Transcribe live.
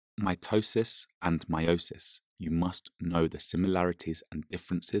Mitosis and meiosis. You must know the similarities and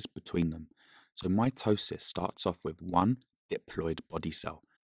differences between them. So mitosis starts off with one diploid body cell.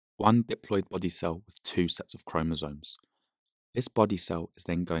 One diploid body cell with two sets of chromosomes. This body cell is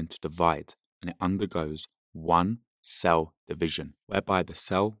then going to divide, and it undergoes one cell division, whereby the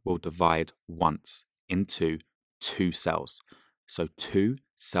cell will divide once into two cells. So two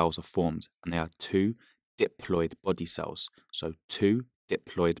cells are formed, and they are two diploid body cells. So two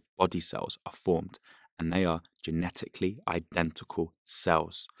diploid body cells are formed, and they are genetically identical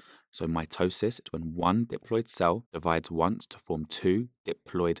cells. So mitosis is when one diploid cell divides once to form two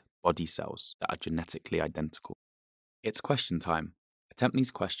diploid body cells that are genetically identical. It's question time. Attempt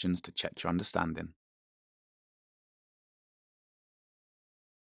these questions to check your understanding.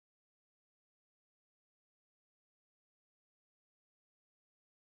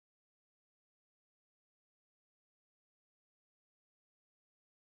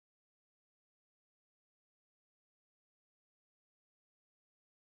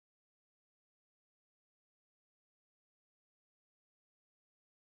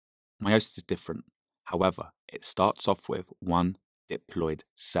 Meiosis is different. However, it starts off with one diploid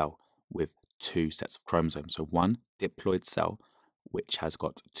cell with two sets of chromosomes. So one diploid cell which has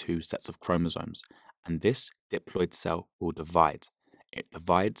got two sets of chromosomes. And this diploid cell will divide. It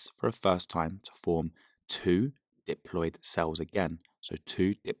divides for a first time to form two diploid cells again. So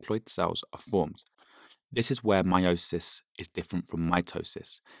two diploid cells are formed. This is where meiosis is different from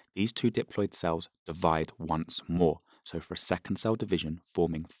mitosis. These two diploid cells divide once more. So for a second cell division,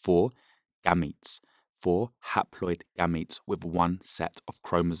 forming four gametes, four haploid gametes with one set of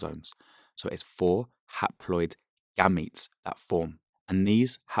chromosomes. So it's four haploid gametes that form. And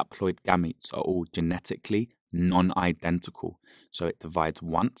these haploid gametes are all genetically non-identical. So it divides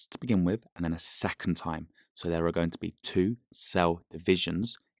once to begin with, and then a second time. So there are going to be two cell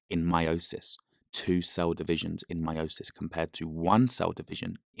divisions in meiosis. Two cell divisions in meiosis compared to one cell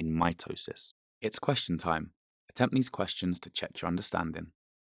division in mitosis. It's question time. Attempt these questions to check your understanding.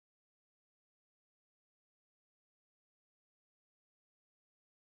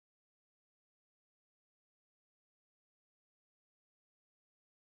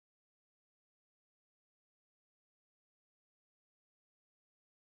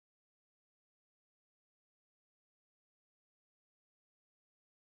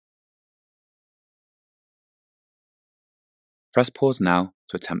 Press pause now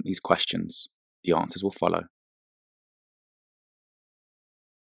to attempt these questions. The answers will follow.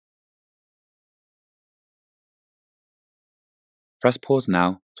 Press pause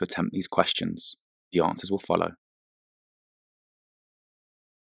now to attempt these questions. The answers will follow.